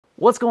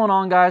What's going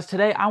on, guys?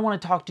 Today I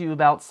want to talk to you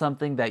about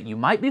something that you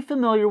might be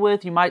familiar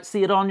with, you might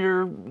see it on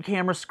your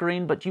camera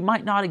screen, but you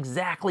might not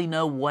exactly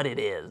know what it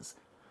is.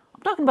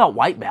 I'm talking about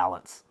white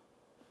balance.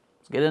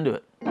 Let's get into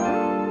it.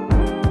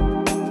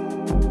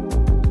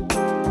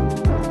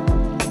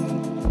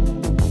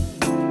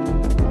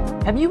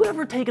 Have you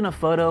ever taken a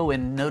photo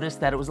and noticed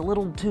that it was a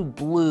little too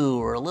blue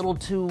or a little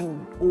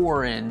too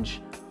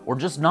orange or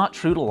just not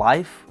true to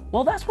life?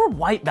 Well, that's where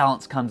white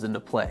balance comes into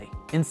play.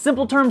 In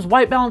simple terms,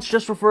 white balance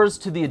just refers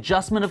to the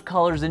adjustment of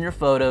colors in your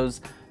photos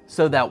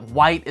so that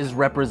white is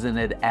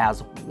represented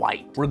as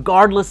white,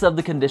 regardless of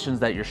the conditions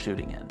that you're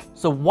shooting in.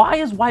 So why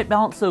is white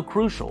balance so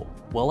crucial?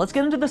 Well, let's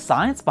get into the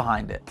science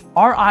behind it.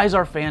 Our eyes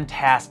are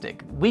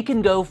fantastic. We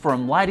can go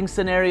from lighting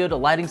scenario to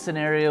lighting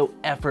scenario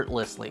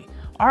effortlessly.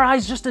 Our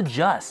eyes just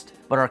adjust.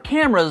 But our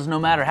cameras, no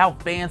matter how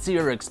fancy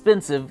or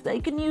expensive, they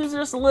can use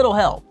just a little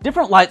help.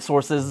 Different light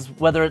sources,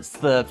 whether it's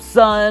the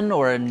sun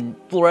or a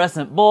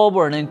fluorescent bulb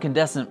or an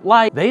incandescent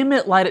light, they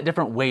emit light at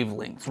different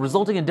wavelengths,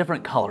 resulting in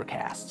different color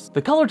casts.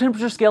 The color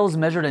temperature scale is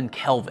measured in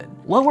Kelvin.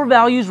 Lower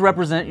values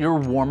represent your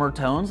warmer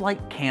tones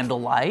like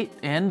candlelight,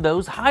 and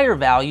those higher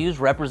values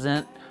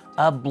represent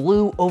a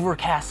blue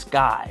overcast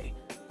sky.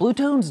 Blue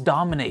tones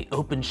dominate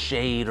open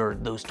shade or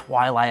those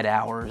twilight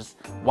hours,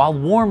 while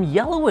warm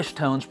yellowish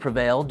tones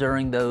prevail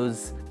during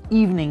those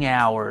evening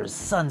hours,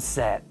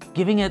 sunset,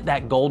 giving it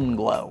that golden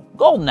glow,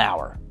 golden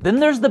hour. Then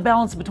there's the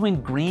balance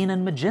between green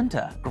and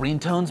magenta. Green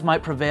tones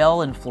might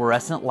prevail in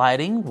fluorescent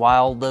lighting,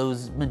 while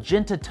those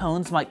magenta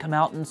tones might come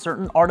out in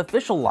certain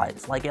artificial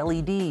lights like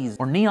LEDs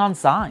or neon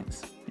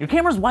signs. Your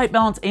camera's white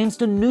balance aims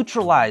to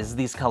neutralize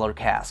these color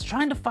casts,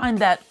 trying to find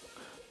that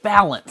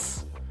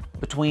balance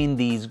between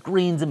these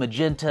greens and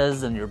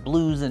magentas and your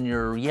blues and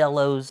your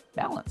yellows.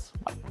 Balance,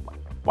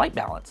 white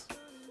balance,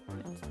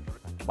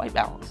 white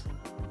balance.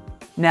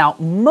 Now,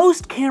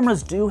 most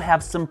cameras do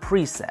have some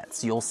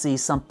presets. You'll see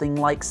something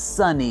like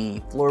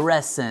sunny,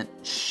 fluorescent,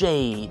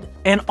 shade.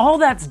 And all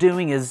that's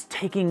doing is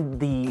taking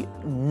the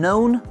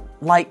known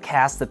light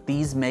cast that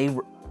these may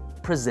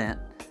present,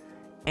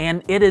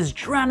 and it is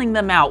drowning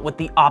them out with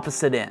the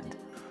opposite end.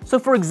 So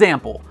for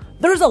example,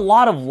 there's a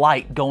lot of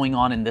light going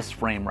on in this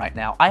frame right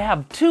now. I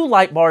have two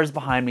light bars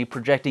behind me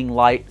projecting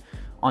light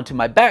onto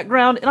my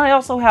background, and I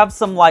also have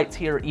some lights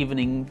here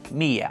evening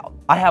me out.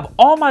 I have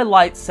all my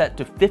lights set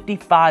to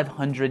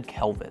 5500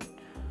 Kelvin.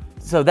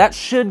 So that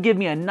should give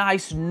me a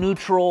nice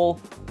neutral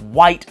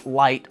white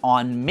light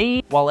on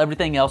me while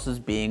everything else is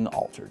being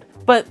altered.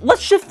 But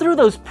let's shift through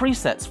those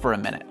presets for a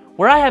minute.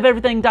 Where I have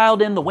everything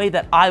dialed in the way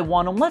that I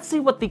want them, let's see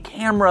what the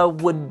camera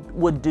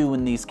would do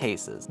in these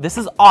cases. This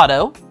is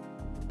auto.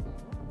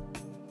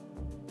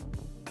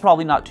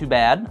 Probably not too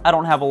bad. I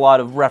don't have a lot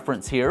of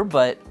reference here,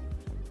 but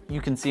you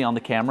can see on the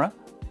camera.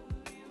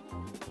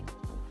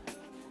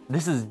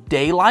 This is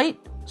daylight,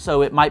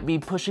 so it might be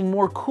pushing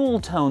more cool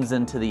tones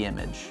into the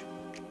image.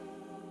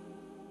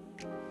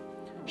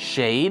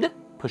 Shade,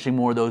 pushing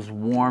more of those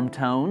warm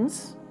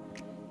tones.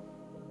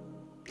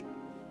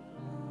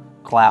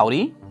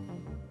 Cloudy.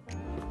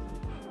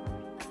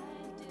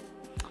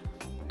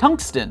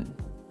 Tungsten,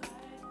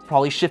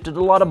 probably shifted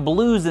a lot of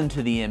blues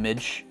into the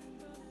image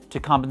to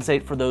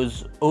compensate for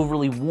those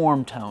overly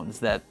warm tones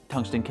that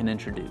tungsten can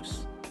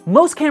introduce.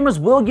 Most cameras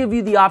will give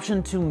you the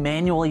option to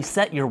manually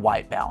set your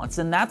white balance,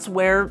 and that's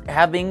where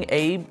having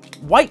a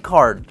white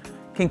card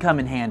can come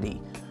in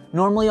handy.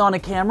 Normally on a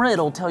camera,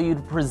 it'll tell you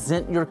to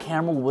present your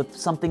camera with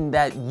something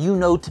that you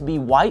know to be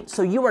white,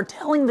 so you are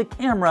telling the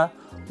camera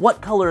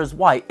what color is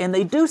white. And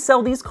they do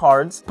sell these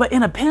cards, but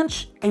in a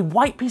pinch, a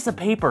white piece of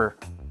paper,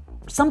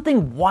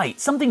 something white,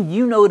 something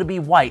you know to be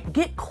white,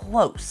 get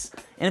close.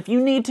 And if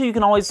you need to, you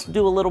can always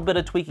do a little bit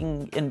of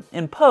tweaking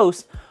in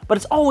post, but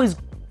it's always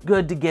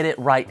good to get it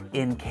right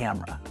in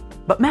camera.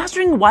 But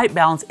mastering white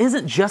balance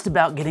isn't just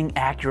about getting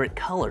accurate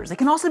colors. It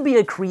can also be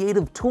a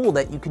creative tool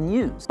that you can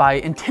use. By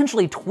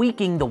intentionally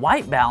tweaking the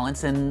white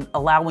balance and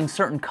allowing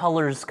certain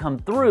colors come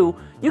through,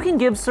 you can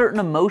give certain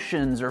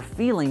emotions or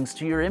feelings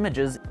to your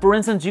images. For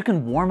instance, you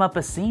can warm up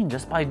a scene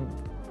just by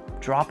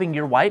dropping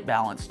your white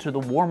balance to the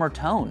warmer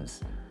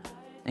tones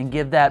and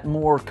give that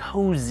more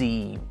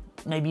cozy,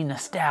 maybe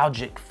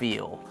nostalgic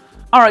feel.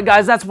 All right,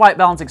 guys, that's white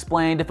balance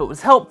explained. If it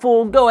was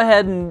helpful, go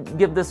ahead and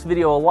give this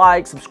video a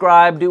like,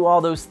 subscribe, do all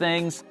those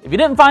things. If you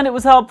didn't find it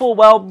was helpful,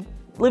 well,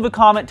 leave a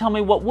comment, tell me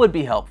what would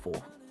be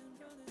helpful.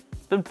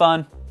 It's been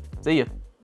fun. See ya.